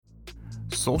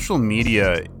social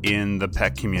media in the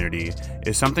pet community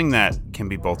is something that can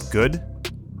be both good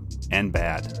and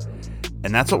bad.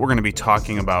 And that's what we're going to be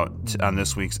talking about on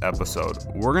this week's episode.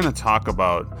 We're going to talk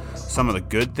about some of the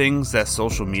good things that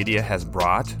social media has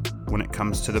brought when it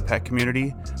comes to the pet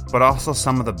community, but also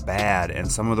some of the bad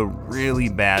and some of the really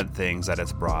bad things that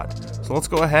it's brought. So let's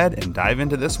go ahead and dive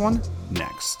into this one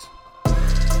next.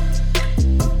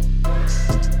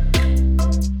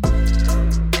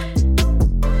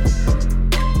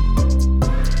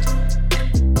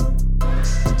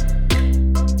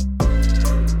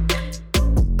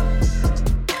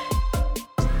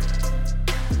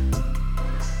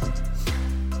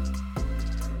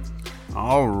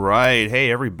 All right. Hey,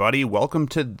 everybody. Welcome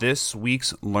to this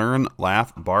week's Learn,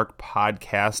 Laugh, Bark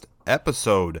podcast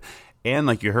episode. And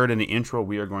like you heard in the intro,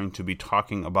 we are going to be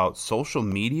talking about social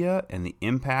media and the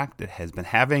impact it has been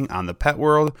having on the pet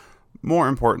world, more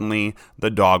importantly, the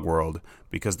dog world,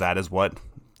 because that is what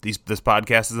this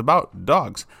podcast is about,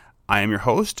 dogs. I am your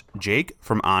host, Jake,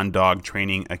 from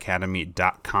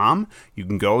OnDogTrainingAcademy.com. You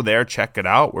can go there, check it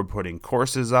out. We're putting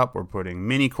courses up. We're putting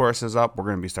mini courses up. We're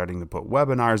going to be starting to put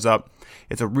webinars up.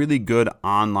 It's a really good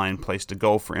online place to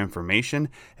go for information,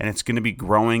 and it's going to be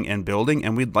growing and building,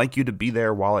 and we'd like you to be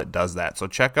there while it does that. So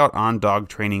check out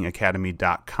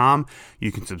OnDogTrainingAcademy.com.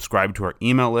 You can subscribe to our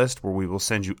email list where we will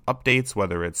send you updates,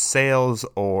 whether it's sales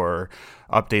or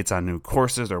updates on new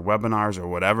courses or webinars or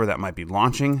whatever that might be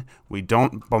launching. We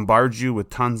don't bombard you with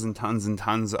tons and tons and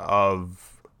tons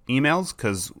of emails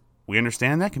because we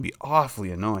understand that can be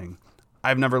awfully annoying.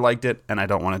 I've never liked it, and I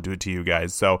don't want to do it to you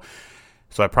guys. So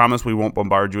I promise we won't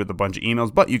bombard you with a bunch of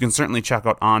emails, but you can certainly check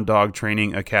out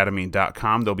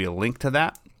OnDogTrainingAcademy.com. There'll be a link to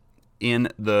that in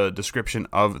the description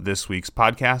of this week's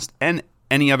podcast and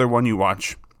any other one you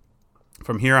watch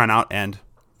from here on out and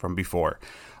from before.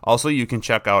 Also, you can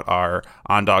check out our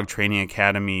On Dog Training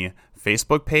Academy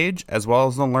Facebook page, as well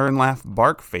as the Learn, Laugh,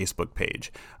 Bark Facebook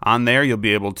page. On there, you'll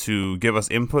be able to give us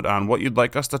input on what you'd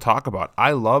like us to talk about.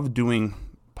 I love doing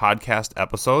podcast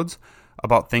episodes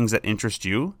about things that interest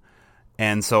you.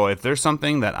 And so if there's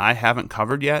something that I haven't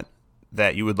covered yet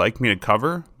that you would like me to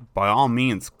cover, by all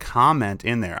means, comment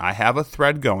in there. I have a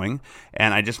thread going,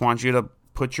 and I just want you to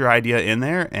put your idea in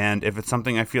there, and if it's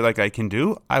something I feel like I can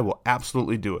do, I will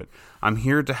absolutely do it. I'm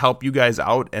here to help you guys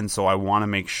out, and so I want to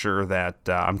make sure that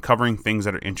I'm covering things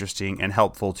that are interesting and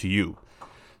helpful to you.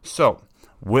 So,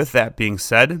 with that being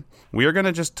said, we are going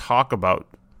to just talk about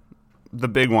the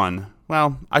big one.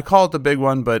 Well, I call it the big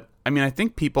one, but I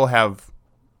think people have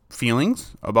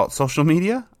feelings about social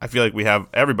media. I feel like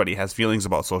everybody has feelings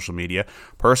about social media.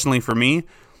 Personally, for me,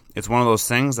 it's one of those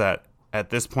things that at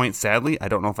this point, sadly, I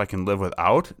don't know if I can live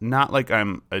without. Not like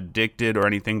I'm addicted or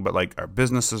anything, but like our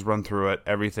businesses run through it,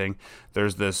 everything.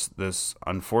 There's this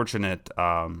unfortunate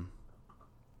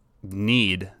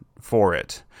need for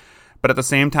it. But at the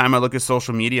same time, I look at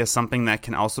social media as something that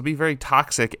can also be very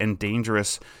toxic and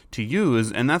dangerous to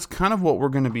use. And that's kind of what we're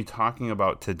going to be talking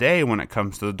about today when it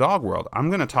comes to the dog world. I'm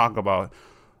going to talk about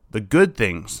the good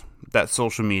things that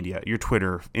social media, your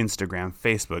Twitter, Instagram,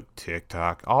 Facebook,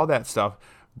 TikTok, all that stuff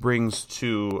brings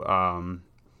to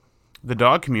the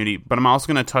dog community, but I'm also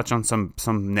going to touch on some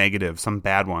negative, some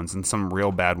bad ones, and some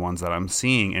real bad ones that I'm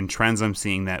seeing and trends I'm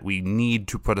seeing that we need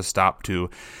to put a stop to,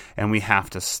 and we have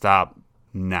to stop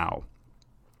now.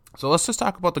 So let's just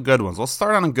talk about the good ones. Let's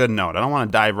start on a good note. I don't want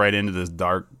to dive right into this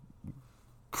dark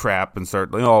crap and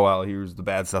start, here's the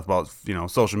bad stuff about,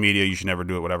 social media, you should never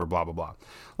do it, whatever, blah, blah, blah.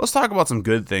 Let's talk about some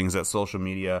good things that social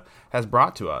media has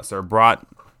brought to us or brought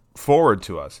forward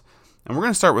to us. And we're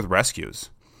going to start with rescues.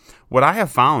 What I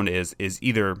have found is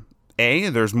either A,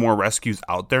 there's more rescues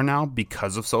out there now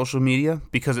because of social media,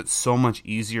 because it's so much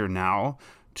easier now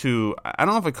to, I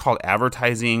don't know if it's called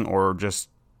advertising or just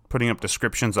putting up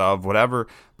descriptions of whatever,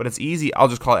 but it's easy. I'll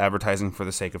just call it advertising for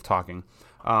the sake of talking.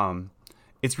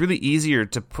 It's really easier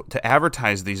to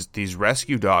advertise these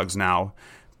rescue dogs now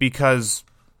because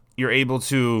you're able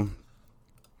to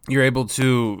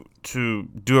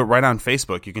do it right on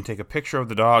Facebook. You can take a picture of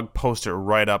the dog, post it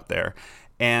right up there.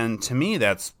 And to me,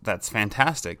 that's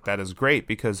fantastic. That is great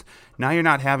because now you're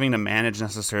not having to manage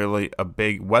necessarily a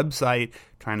big website,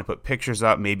 trying to put pictures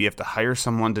up. Maybe you have to hire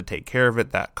someone to take care of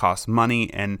it. That costs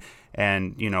money. And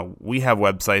we have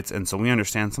websites, and so we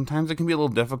understand sometimes it can be a little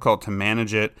difficult to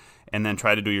manage it and then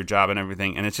try to do your job and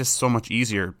everything. And it's just so much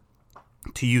easier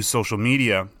to use social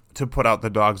media to put out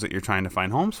the dogs that you're trying to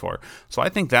find homes for. So I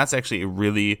think that's actually a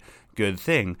really good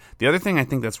thing. The other thing I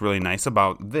think that's really nice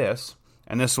about this,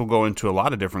 and this will go into a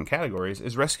lot of different categories,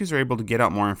 is rescues are able to get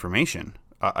out more information.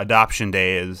 Adoption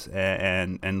days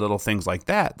and little things like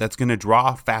that. That's going to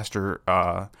draw faster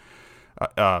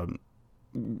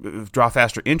draw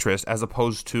faster interest, as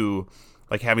opposed to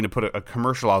like having to put a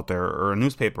commercial out there or a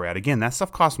newspaper ad. Again, that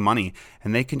stuff costs money,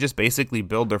 and they can just basically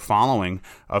build their following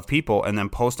of people and then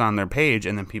post on their page,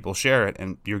 and then people share it,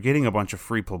 and you're getting a bunch of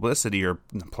free you're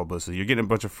getting a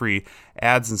bunch of free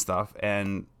ads and stuff,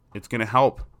 and it's going to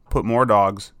help put more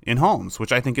dogs in homes,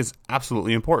 which I think is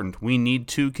absolutely important. We need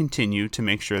to continue to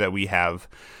make sure that we have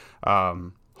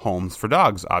homes for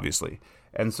dogs, obviously.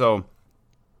 And so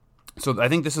I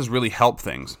think this has really helped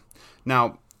things.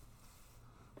 Now,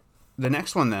 the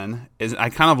next one then is, I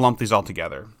kind of lump these all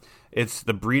together. It's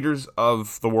the breeders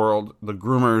of the world, the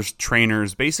groomers,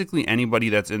 trainers, basically anybody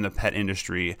that's in the pet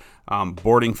industry,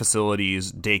 boarding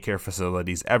facilities, daycare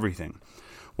facilities, everything.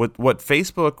 What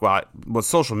Facebook, what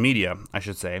social media, I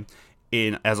should say,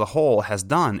 as a whole has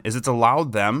done is it's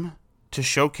allowed them to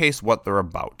showcase what they're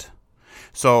about.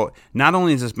 So not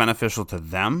only is this beneficial to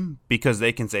them because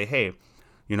they can say, hey,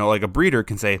 like a breeder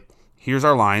can say, here's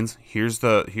our lines, here's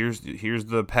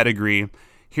the pedigree,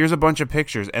 here's a bunch of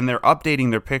pictures, and they're updating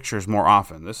their pictures more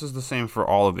often. This is the same for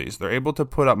all of these. They're able to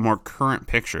put up more current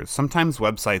pictures. Sometimes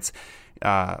websites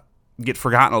get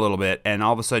forgotten a little bit, and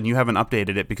all of a sudden you haven't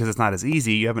updated it because it's not as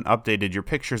easy. You haven't updated your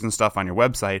pictures and stuff on your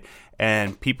website,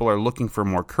 and people are looking for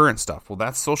more current stuff. Well,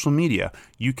 that's social media.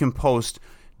 You can post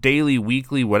daily,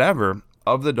 weekly, whatever,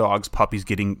 of the dog's puppies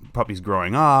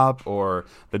growing up, or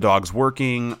the dog's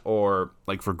working, or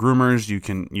like for groomers, you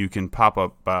can pop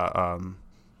up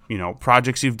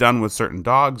projects you've done with certain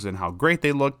dogs and how great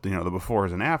they look, the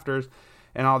befores and afters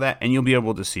and all that, and you'll be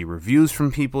able to see reviews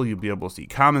from people, you'll be able to see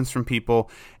comments from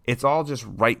people. It's all just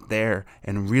right there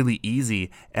and really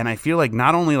easy, and I feel like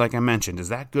not only, like I mentioned, is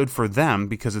that good for them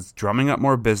because it's drumming up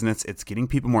more business, it's getting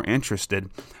people more interested,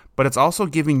 but it's also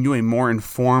giving you a more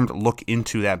informed look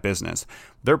into that business.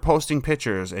 They're posting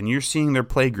pictures, and you're seeing their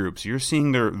play groups. You're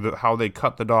seeing how they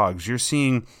cut the dogs. You're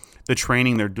seeing the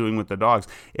training they're doing with the dogs.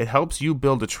 It helps you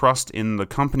build a trust in the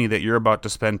company that you're about to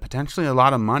spend potentially a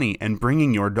lot of money and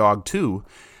bringing your dog to,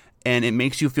 and it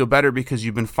makes you feel better because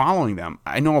you've been following them.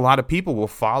 I know a lot of people will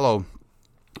follow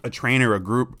a trainer, a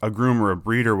groomer, a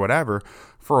breeder, whatever,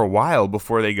 for a while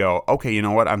before they go, okay, you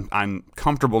know what, I'm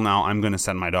comfortable now, I'm going to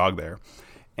send my dog there.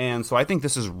 And so I think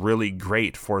this is really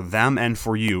great for them and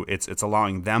for you. It's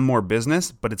allowing them more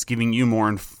business, but it's giving you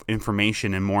more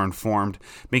information and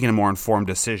making a more informed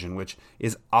decision, which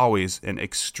is always an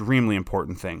extremely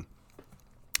important thing.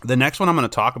 The next one I'm going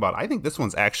to talk about, I think this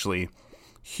one's actually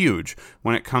huge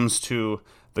when it comes to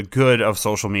the good of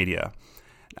social media.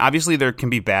 Obviously, there can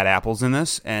be bad apples in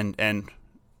this, and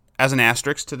as an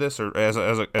asterisk to this, or as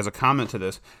a comment to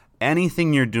this,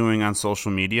 anything you're doing on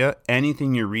social media,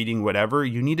 anything you're reading, whatever,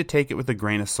 you need to take it with a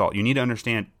grain of salt. You need to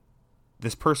understand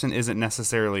this person isn't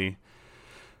necessarily,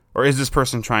 or is this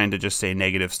person trying to just say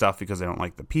negative stuff because they don't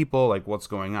like the people, like what's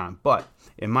going on? But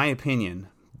in my opinion,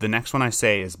 the next one I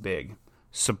say is big: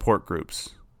 support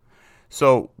groups.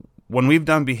 So when we've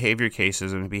done behavior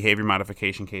cases and behavior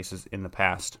modification cases in the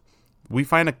past, we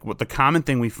find the common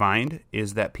thing we find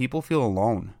is that people feel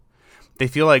alone. They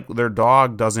feel like their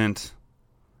dog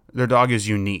is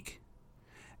unique.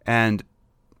 And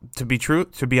to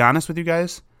be honest with you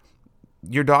guys,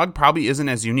 your dog probably isn't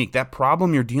as unique. That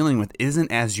problem you're dealing with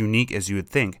isn't as unique as you would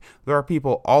think. There are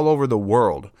people all over the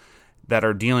world that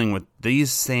are dealing with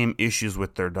these same issues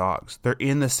with their dogs. They're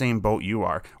in the same boat you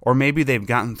are, or maybe they've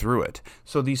gotten through it.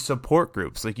 So these support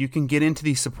groups, like you can get into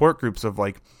these support groups of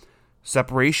like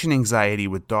separation anxiety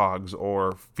with dogs,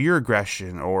 or fear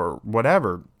aggression, or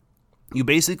whatever. You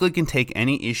basically can take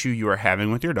any issue you are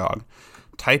having with your dog,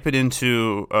 type it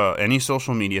into any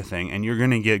social media thing, and you're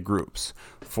going to get groups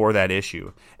for that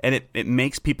issue. And it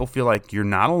makes people feel like you're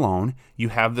not alone. You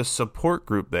have this support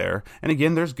group there. And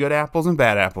again, there's good apples and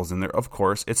bad apples in there. Of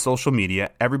course, it's social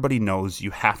media. Everybody knows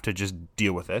you have to just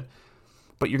deal with it.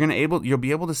 But you'll be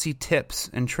able to see tips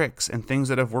and tricks and things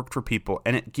that have worked for people,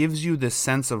 and it gives you this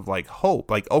sense of like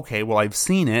hope, like, okay, well, I've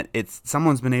seen it.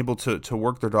 Someone's been able to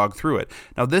work their dog through it.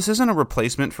 Now, this isn't a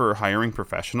replacement for hiring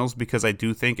professionals, because I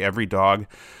do think every dog's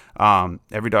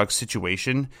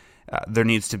situation, there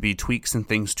needs to be tweaks and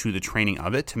things to the training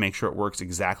of it to make sure it works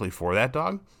exactly for that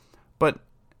dog. But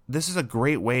this is a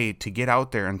great way to get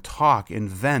out there and talk and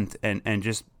vent and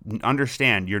just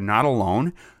understand you're not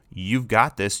alone. You've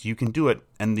got this. You can do it.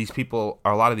 And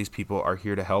a lot of these people are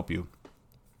here to help you.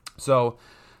 So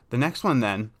the next one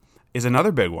then is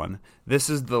another big one. This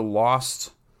is the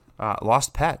lost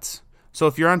pets. So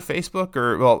if you're on Facebook,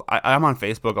 I'm on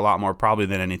Facebook a lot more probably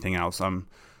than anything else. I'm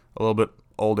a little bit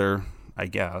older, I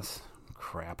guess.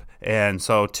 crap. And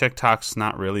so TikTok's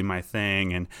not really my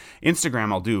thing, and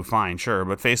Instagram I'll do fine, sure,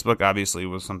 but Facebook obviously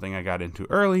was something I got into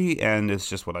early, and it's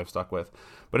just what I've stuck with.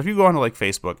 But if you go onto like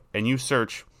Facebook and you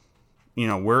search,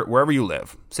 wherever you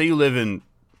live, say you live in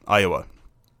Iowa,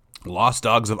 Lost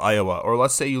Dogs of Iowa, or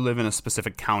let's say you live in a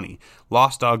specific county,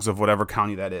 Lost Dogs of whatever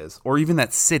county that is, or even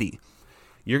that city,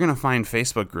 you're going to find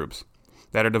Facebook groups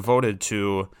that are devoted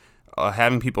to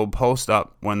having people post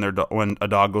up when a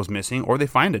dog goes missing or they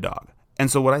find a dog.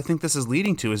 And so what I think this is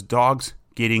leading to is dogs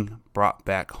getting brought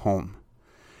back home.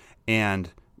 And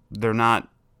we're not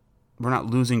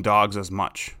losing dogs as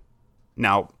much.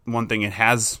 Now, one thing it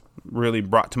has really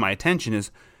brought to my attention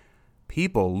is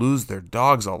people lose their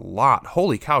dogs a lot.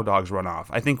 Holy cow, dogs run off.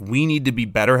 I think we need to be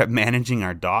better at managing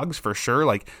our dogs for sure.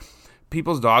 Like,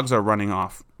 people's dogs are running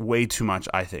off way too much,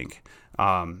 I think.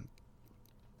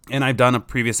 And I've done a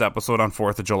previous episode on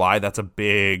 4th of July. That's a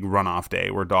big runoff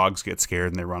day where dogs get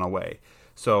scared and they run away.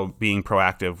 So being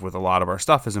proactive with a lot of our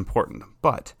stuff is important.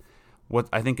 But what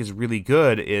I think is really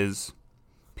good is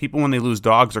people, when they lose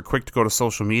dogs, are quick to go to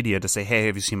social media to say, hey,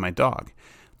 have you seen my dog?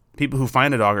 People who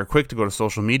find a dog are quick to go to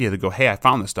social media to go, hey, I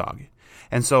found this dog.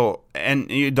 And so,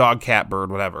 and dog, cat,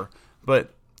 bird, whatever.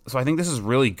 But so I think this is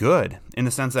really good in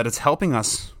the sense that it's helping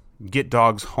us get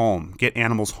dogs home, get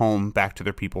animals home back to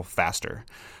their people faster.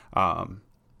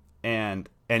 And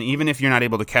even if you're not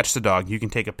able to catch the dog, you can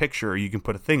take a picture or you can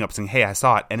put a thing up saying, hey, I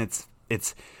saw it. And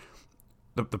it's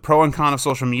the pro and con of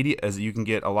social media is that you can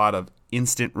get a lot of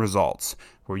instant results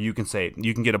where you can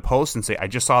get a post and say, I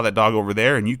just saw that dog over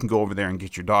there, and you can go over there and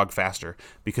get your dog faster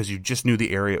because you just knew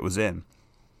the area it was in.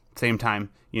 Same time,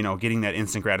 getting that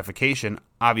instant gratification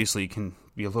obviously can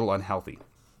be a little unhealthy.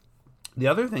 The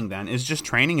other thing then is just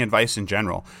training advice in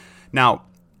general. Now,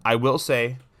 I will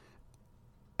say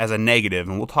as a negative,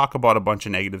 and we'll talk about a bunch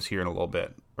of negatives here in a little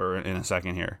bit, or in a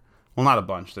second here. Well, not a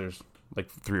bunch. There's like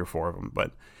 3 or 4 of them.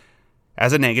 But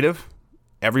as a negative,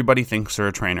 everybody thinks they're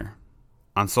a trainer.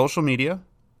 On social media,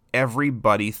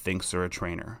 everybody thinks they're a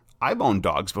trainer. I've owned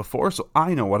dogs before, so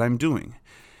I know what I'm doing.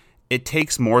 It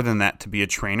takes more than that to be a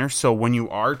trainer. So when you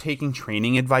are taking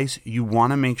training advice, you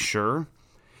want to make sure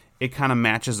it kind of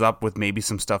matches up with maybe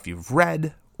some stuff you've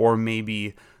read, or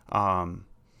maybe,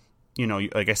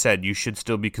 like I said, you should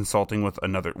still be consulting with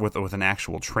an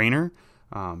actual trainer.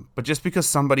 But just because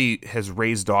somebody has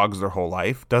raised dogs their whole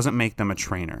life doesn't make them a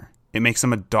trainer. It makes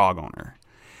them a dog owner.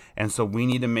 And so we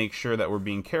need to make sure that we're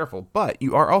being careful. But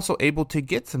you are also able to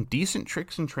get some decent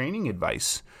tricks and training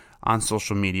advice on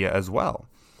social media as well.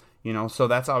 So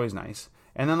that's always nice.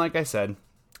 And then, like I said,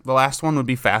 the last one would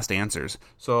be fast answers.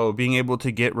 So being able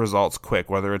to get results quick,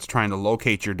 whether it's trying to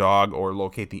locate your dog or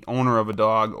locate the owner of a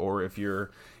dog, or if you're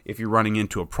running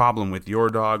into a problem with your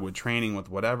dog, with training, with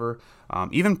whatever,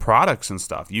 even products and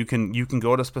stuff. You can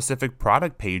go to specific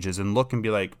product pages and look and be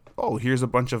like, oh, here's a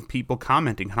bunch of people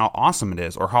commenting how awesome it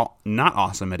is or how not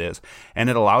awesome it is. And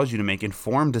it allows you to make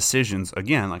informed decisions,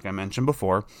 again, like I mentioned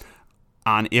before,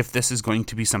 on if this is going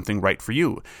to be something right for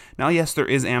you. Now, yes, there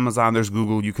is Amazon, there's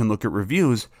Google, you can look at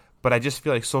reviews, but I just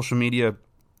feel like social media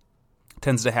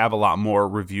tends to have a lot more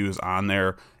reviews on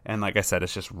there. And like I said,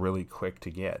 it's just really quick to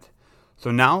get.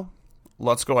 So now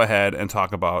let's go ahead and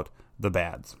talk about the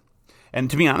bads.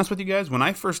 And to be honest with you guys, when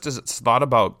I first thought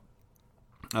about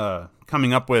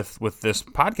coming up with this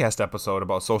podcast episode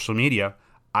about social media,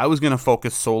 I was going to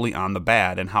focus solely on the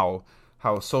bad and how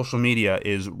social media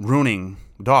is ruining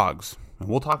dogs. And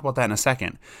we'll talk about that in a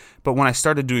second. But when I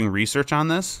started doing research on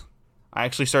this, I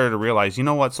actually started to realize, you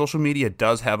know what? Social media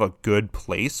does have a good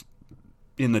place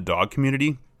in the dog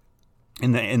community,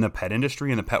 in the pet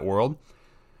industry, in the pet world.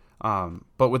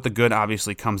 But with the good,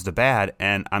 obviously, comes the bad.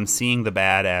 And I'm seeing the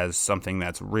bad as something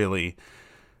that's really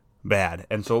bad.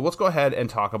 And so let's go ahead and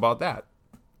talk about that.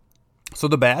 So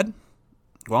the bad,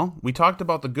 well, we talked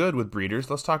about the good with breeders.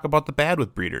 Let's talk about the bad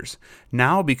with breeders.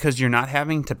 Now, because you're not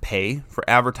having to pay for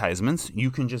advertisements,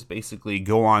 you can just basically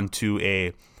go on to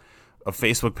a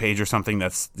Facebook page or something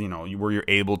that's, where you're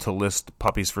able to list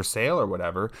puppies for sale or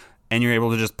whatever, and you're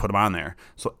able to just put them on there.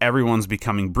 So everyone's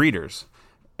becoming breeders.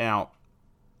 Now,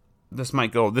 this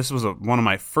was one of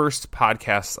my first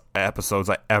podcast episodes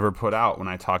I ever put out when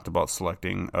I talked about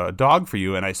selecting a dog for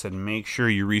you, and I said, make sure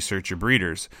you research your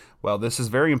breeders. Well, this is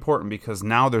very important because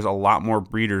now there's a lot more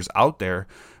breeders out there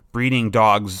breeding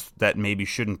dogs that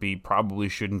probably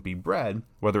shouldn't be bred,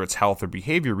 whether it's health or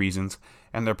behavior reasons,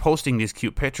 and they're posting these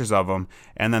cute pictures of them,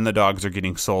 and then the dogs are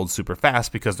getting sold super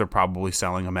fast because they're probably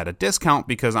selling them at a discount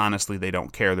because honestly they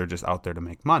don't care, they're just out there to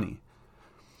make money.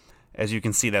 As you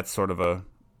can see, that's sort of a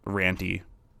ranty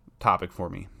topic for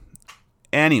me.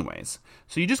 Anyways,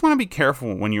 so you just want to be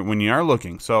careful when you are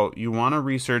looking. So you want to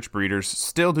research breeders.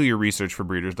 Still do your research for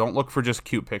breeders. Don't look for just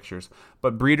cute pictures.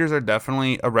 But breeders are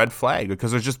definitely a red flag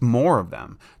because there's just more of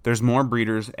them. There's more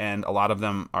breeders, and a lot of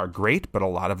them are great, but a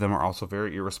lot of them are also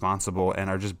very irresponsible and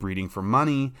are just breeding for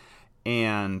money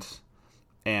and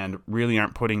really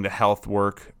aren't putting the health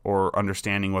work or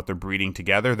understanding what they're breeding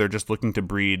together. They're just looking to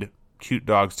breed cute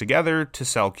dogs together to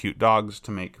sell cute dogs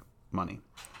to make money.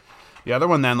 The other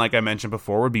one then, like I mentioned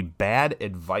before, would be bad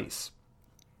advice.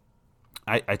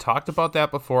 I talked about that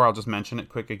before. I'll just mention it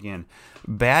quick again.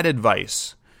 Bad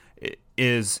advice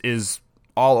is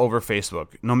all over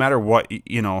Facebook. No matter what,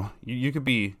 you could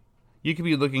be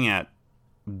looking at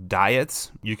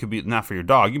diets. You could be, not for your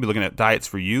dog, you could be looking at diets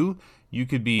for you. You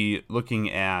could be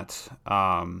looking at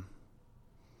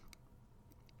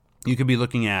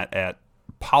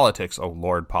politics. Oh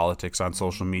Lord, politics on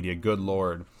social media. Good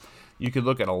Lord. You could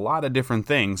look at a lot of different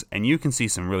things, and you can see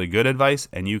some really good advice,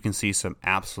 and you can see some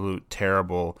absolute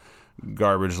terrible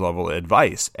garbage level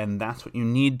advice, and that's what you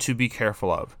need to be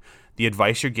careful of. The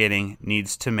advice you're getting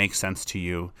needs to make sense to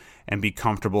you and be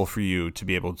comfortable for you to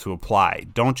be able to apply.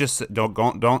 Don't just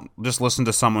listen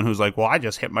to someone who's like, well, I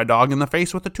just hit my dog in the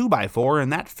face with a 2x4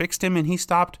 and that fixed him and he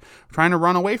stopped trying to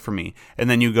run away from me. And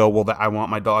then you go, well, I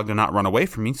want my dog to not run away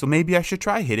from me, so maybe I should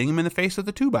try hitting him in the face with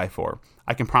a 2x4.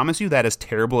 I can promise you that is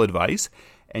terrible advice,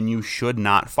 and you should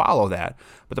not follow that.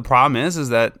 But the problem is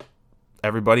that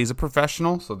everybody's a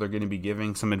professional, so they're going to be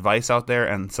giving some advice out there,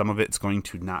 and some of it's going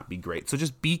to not be great. So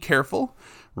just be careful,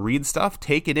 read stuff,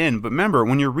 take it in. But remember,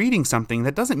 when you're reading something,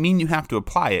 that doesn't mean you have to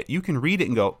apply it. You can read it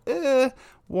and go,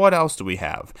 what else do we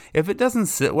have? If it doesn't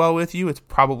sit well with you, it's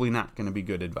probably not going to be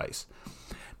good advice.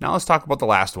 Now let's talk about the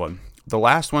last one. The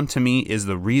last one to me is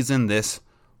the reason this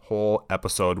whole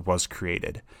episode was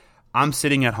created. I'm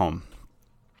sitting at home,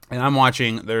 and I'm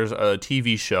watching, there's a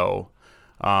TV show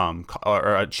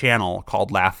or a channel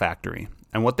called Laugh Factory.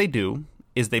 And what they do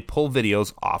is they pull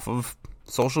videos off of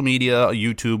social media,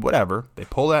 YouTube, whatever. They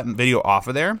pull that video off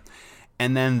of there,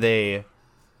 and then they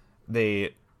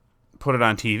put it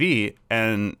on TV,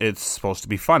 and it's supposed to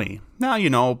be funny.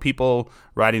 Now, people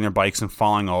riding their bikes and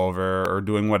falling over or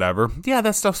doing whatever. Yeah,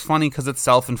 that stuff's funny because it's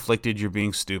self-inflicted, you're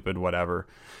being stupid, whatever.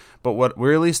 But what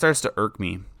really starts to irk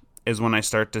me is when I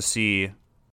start to see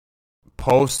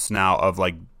posts now of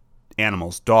like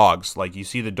animals, dogs. Like you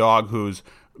see the dog who's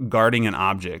guarding an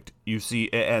object. You see,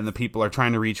 and the people are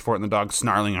trying to reach for it, and the dog's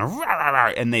snarling,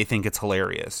 and they think it's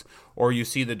hilarious. Or you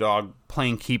see the dog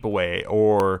playing keep away,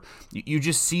 or you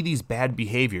just see these bad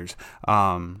behaviors.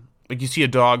 Like you see a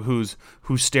dog who's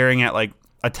staring at like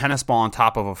a tennis ball on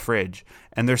top of a fridge,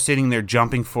 and they're sitting there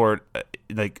jumping for it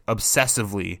like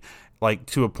obsessively, like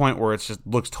to a point where it just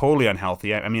looks totally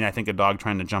unhealthy. I mean, I think a dog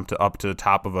trying to jump up to the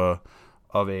top of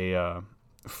a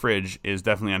fridge is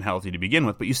definitely unhealthy to begin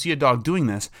with. But you see a dog doing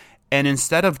this, and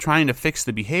instead of trying to fix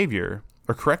the behavior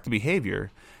or correct the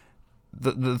behavior,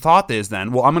 the thought is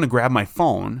then, well, I'm going to grab my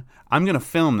phone, I'm going to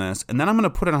film this, and then I'm going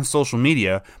to put it on social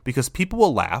media because people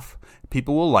will laugh,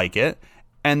 people will like it,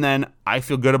 and then I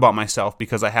feel good about myself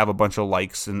because I have a bunch of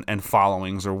likes and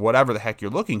followings or whatever the heck you're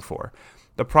looking for.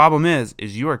 The problem is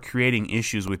you are creating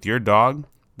issues with your dog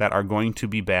that are going to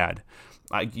be bad.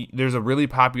 There's a really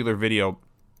popular video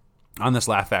on this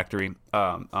Laugh Factory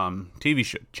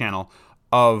TV channel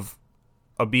of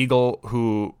a beagle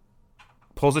who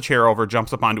pulls a chair over,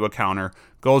 jumps up onto a counter,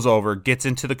 goes over, gets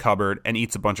into the cupboard, and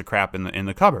eats a bunch of crap in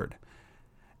the cupboard.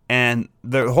 And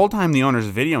the whole time the owner's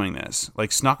videoing this,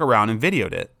 like snuck around and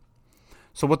videoed it.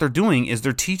 So what they're doing is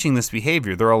they're teaching this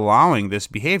behavior. They're allowing this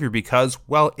behavior because,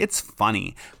 well, it's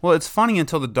funny. Well, it's funny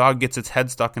until the dog gets its head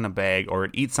stuck in a bag or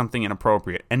it eats something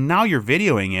inappropriate. And now you're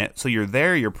videoing it, so you're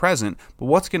there, you're present. But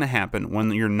what's going to happen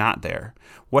when you're not there?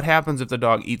 What happens if the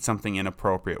dog eats something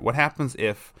inappropriate? What happens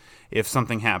if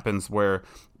something happens where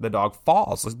the dog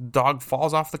falls? The dog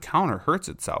falls off the counter, hurts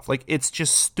itself. Like, it's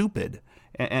just stupid.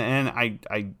 And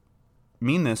I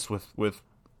mean this with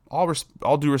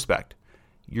all due respect.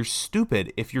 You're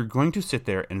stupid if you're going to sit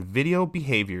there and video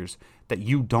behaviors that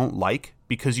you don't like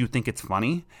because you think it's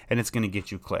funny and it's going to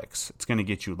get you clicks. It's going to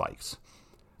get you likes.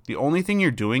 The only thing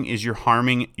you're doing is you're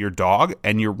harming your dog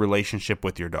and your relationship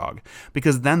with your dog,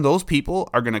 because then those people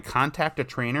are going to contact a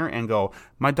trainer and go,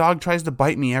 my dog tries to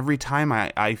bite me every time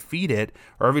I feed it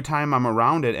or every time I'm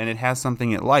around it and it has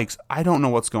something it likes. I don't know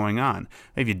what's going on.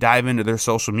 If you dive into their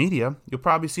social media, you'll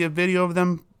probably see a video of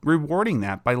them rewarding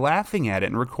that by laughing at it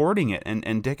and recording it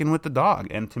and dicking with the dog.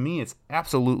 And to me, it's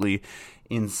absolutely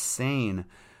insane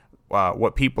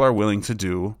what people are willing to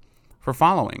do for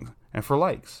following and for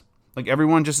likes. Like,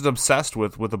 everyone just is obsessed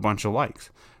with a bunch of likes.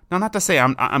 Now, not to say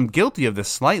I'm guilty of this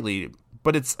slightly,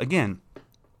 but it's, again,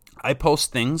 I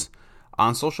post things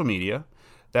on social media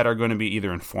that are going to be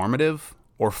either informative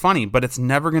or funny, but it's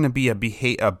never going to be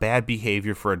a bad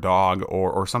behavior for a dog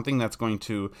or something that's going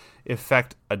to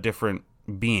affect a different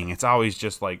being. It's always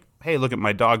just like, hey, look at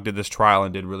my dog did this trial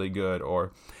and did really good,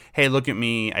 or hey, look at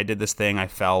me, I did this thing, I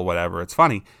fell, whatever. It's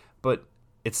funny, but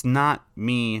it's not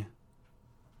me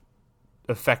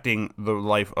affecting the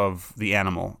life of the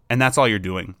animal, and that's all you're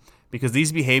doing. Because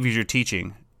these behaviors you're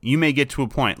teaching, you may get to a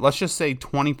point, let's just say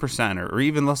 20%, or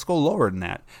even let's go lower than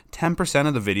that, 10%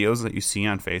 of the videos that you see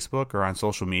on Facebook or on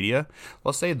social media,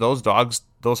 let's say those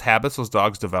habits those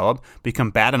dogs develop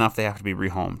become bad enough they have to be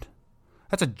rehomed.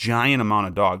 That's a giant amount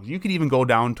of dogs. You could even go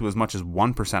down to as much as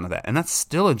 1% of that, and that's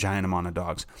still a giant amount of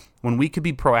dogs when we could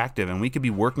be proactive and we could be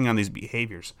working on these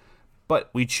behaviors, but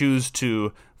we choose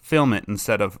to film it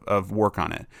instead of work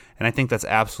on it. And I think that's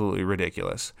absolutely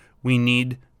ridiculous. We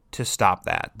need to stop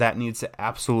that. That needs to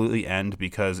absolutely end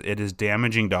because it is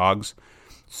damaging dogs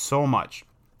so much.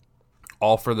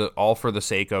 All for the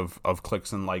sake of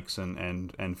clicks and likes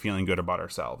and feeling good about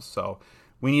ourselves. So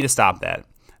we need to stop that.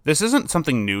 This isn't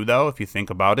something new though, if you think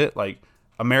about it. Like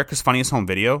America's Funniest Home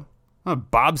Video,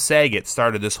 Bob Saget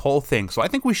started this whole thing. So I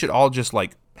think we should all just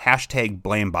like hashtag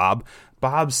blame Bob.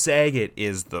 Bob Saget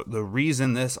is the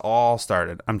reason this all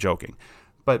started. I'm joking.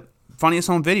 But Funniest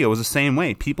Home Video was the same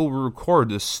way. People would record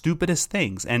the stupidest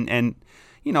things. And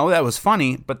you know, that was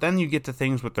funny. But then you get to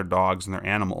things with their dogs and their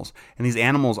animals. And these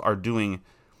animals aren't doing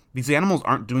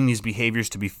these behaviors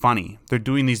to be funny. They're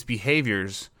doing these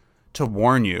behaviors to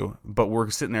warn you. But we're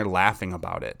sitting there laughing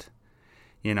about it.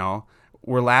 You know,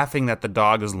 we're laughing that the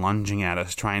dog is lunging at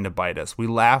us, trying to bite us. We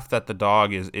laugh that the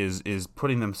dog is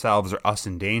putting themselves or us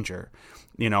in danger.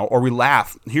 You know, or we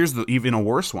laugh. Here's even a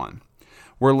worse one.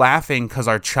 We're laughing because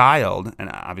our child, and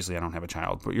obviously I don't have a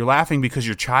child, but you're laughing because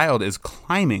your child is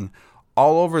climbing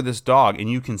all over this dog, and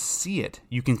you can see it.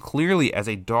 You can clearly, as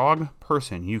a dog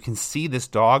person, you can see this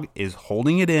dog is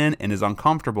holding it in and is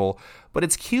uncomfortable, but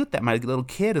it's cute that my little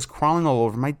kid is crawling all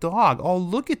over my dog. Oh,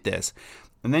 look at this.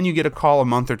 And then you get a call a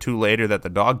month or two later that the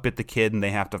dog bit the kid and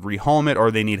they have to rehome it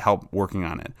or they need help working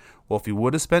on it. Well, if you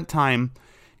would have spent time,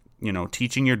 you know,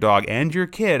 teaching your dog and your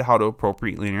kid how to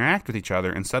appropriately interact with each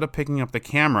other, instead of picking up the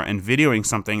camera and videoing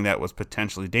something that was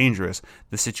potentially dangerous,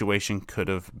 the situation could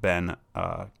have been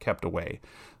kept away.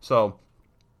 So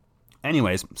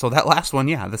anyways, so that last one,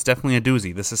 yeah, that's definitely a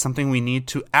doozy. This is something we need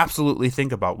to absolutely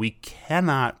think about. We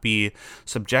cannot be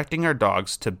subjecting our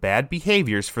dogs to bad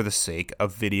behaviors for the sake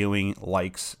of videoing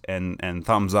likes and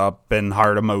thumbs up and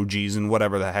heart emojis and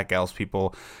whatever the heck else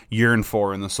people yearn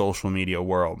for in the social media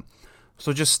world.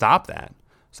 So just stop that.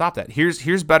 Stop that.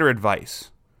 Here's better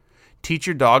advice. Teach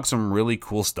your dog some really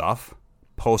cool stuff.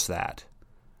 Post that.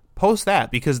 Post that,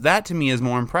 because that to me is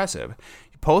more impressive.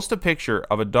 Post a picture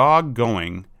of a dog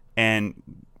going and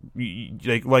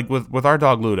like with our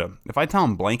dog Luda. If I tell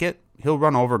him blanket, he'll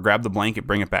run over, grab the blanket,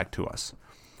 bring it back to us.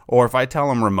 Or if I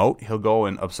tell him remote, he'll go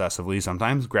and obsessively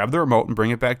sometimes grab the remote and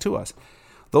bring it back to us.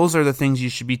 Those are the things you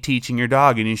should be teaching your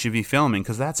dog and you should be filming,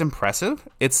 because that's impressive.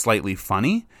 It's slightly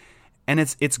funny. And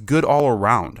it's good all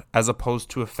around, as opposed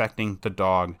to affecting the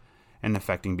dog and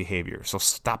affecting behavior. So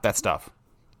stop that stuff.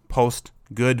 Post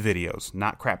good videos,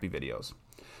 not crappy videos.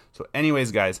 So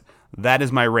anyways, guys, that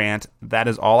is my rant. That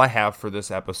is all I have for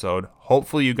this episode.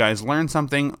 Hopefully you guys learned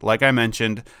something. Like I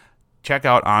mentioned, check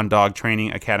out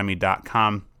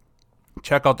OnDogTrainingAcademy.com.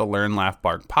 Check out the Learn, Laugh,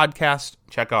 Bark podcast.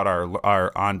 Check out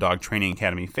our On Dog Training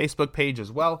Academy Facebook page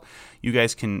as well. You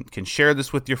guys can share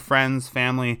this with your friends,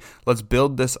 family. Let's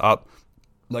build this up.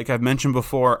 Like I've mentioned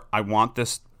before, I want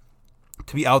this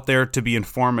to be out there, to be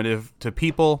informative to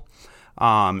people,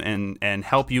 and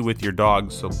help you with your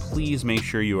dogs. So please make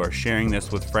sure you are sharing this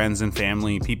with friends and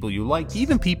family, people you like,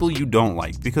 even people you don't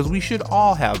like, because we should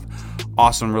all have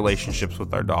awesome relationships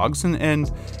with our dogs.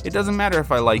 And it doesn't matter if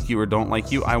I like you or don't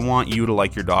like you. I want you to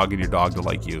like your dog and your dog to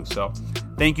like you. So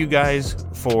thank you guys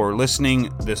for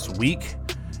listening this week.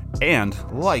 And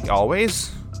like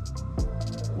always,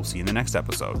 we'll see you in the next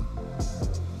episode.